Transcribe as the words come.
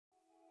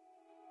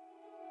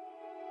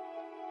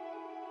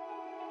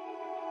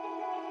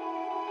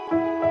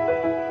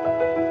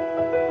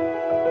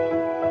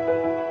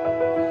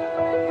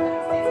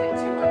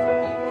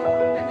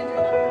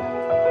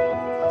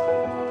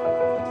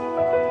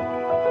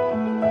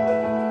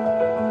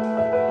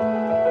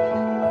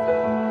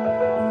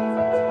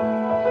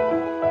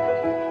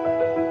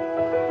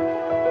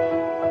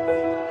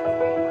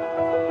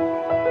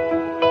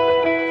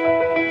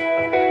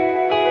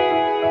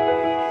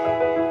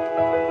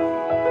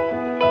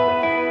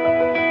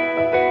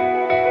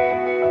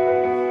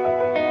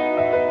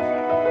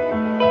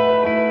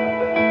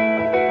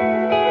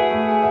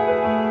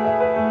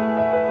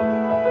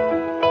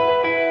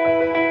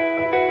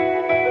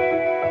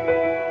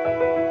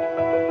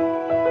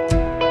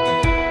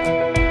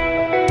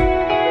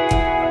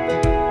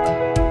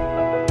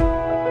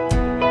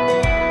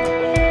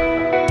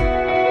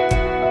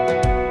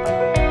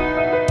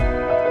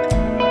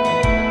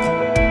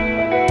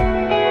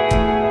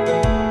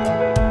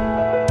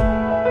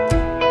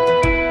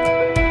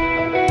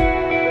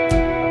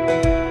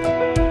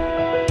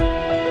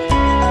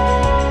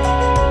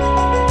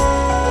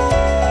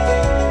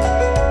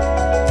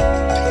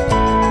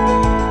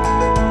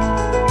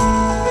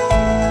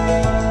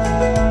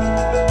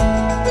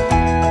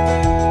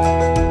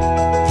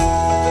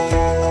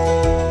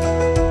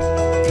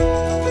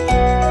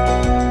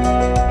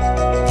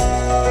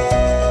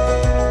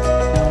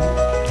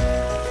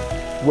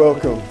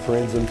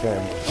friends and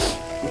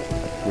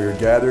family. We are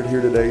gathered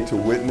here today to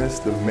witness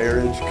the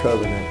marriage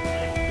covenant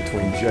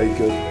between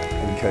Jacob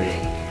and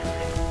Kailyn.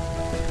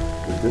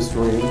 With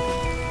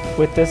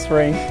this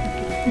ring,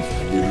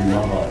 I give you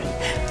my heart.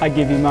 I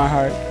give you my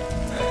heart.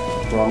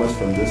 I promise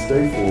from this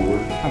day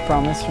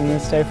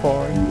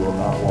forward, you will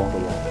not walk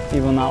alone.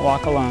 You will not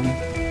walk alone.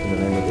 In the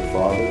name of the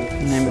Father,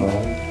 the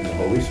Son, and the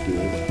Holy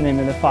Spirit. In the name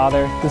of the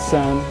Father, the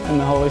Son, and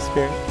the Holy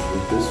Spirit.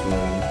 With this ring,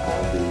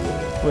 I thee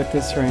wed. With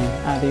this ring,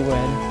 I thee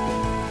wed.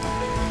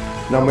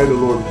 Now may the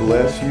Lord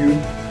bless you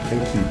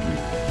and keep you.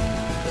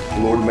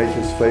 The Lord make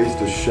his face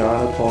to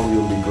shine upon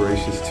you and be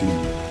gracious to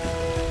you.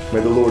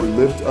 May the Lord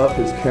lift up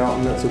his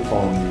countenance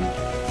upon you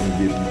and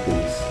give you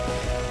peace.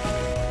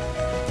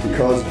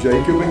 Because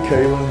Jacob and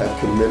Kailyn have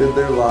committed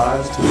their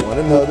lives to one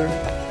another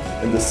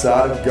in the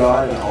sight of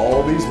God and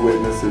all these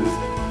witnesses,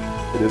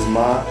 it is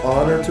my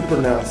honor to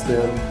pronounce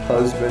them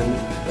husband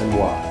and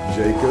wife.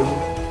 Jacob,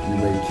 you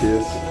may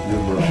kiss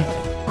your bride.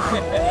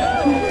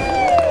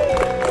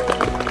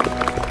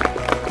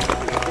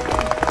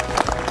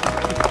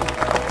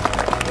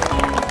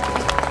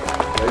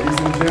 Ladies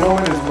and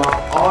gentlemen, it is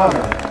my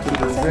honor to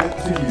present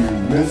to you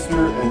Mr.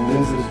 and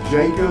Mrs.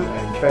 Jacob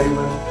and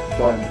Kailyn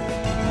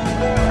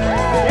Bundy.